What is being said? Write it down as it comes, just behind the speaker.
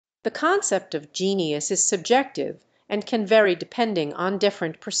The concept of genius is subjective and can vary depending on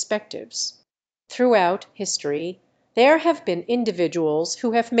different perspectives. Throughout history there have been individuals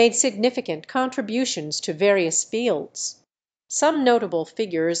who have made significant contributions to various fields. Some notable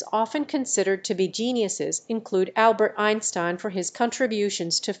figures often considered to be geniuses include Albert Einstein for his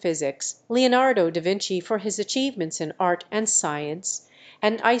contributions to physics, Leonardo da Vinci for his achievements in art and science,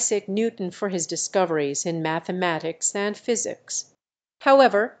 and Isaac Newton for his discoveries in mathematics and physics.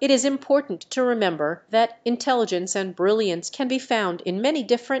 However, it is important to remember that intelligence and brilliance can be found in many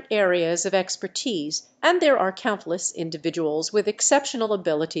different areas of expertise, and there are countless individuals with exceptional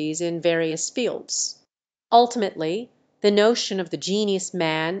abilities in various fields. Ultimately, the notion of the genius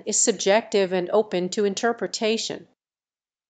man is subjective and open to interpretation.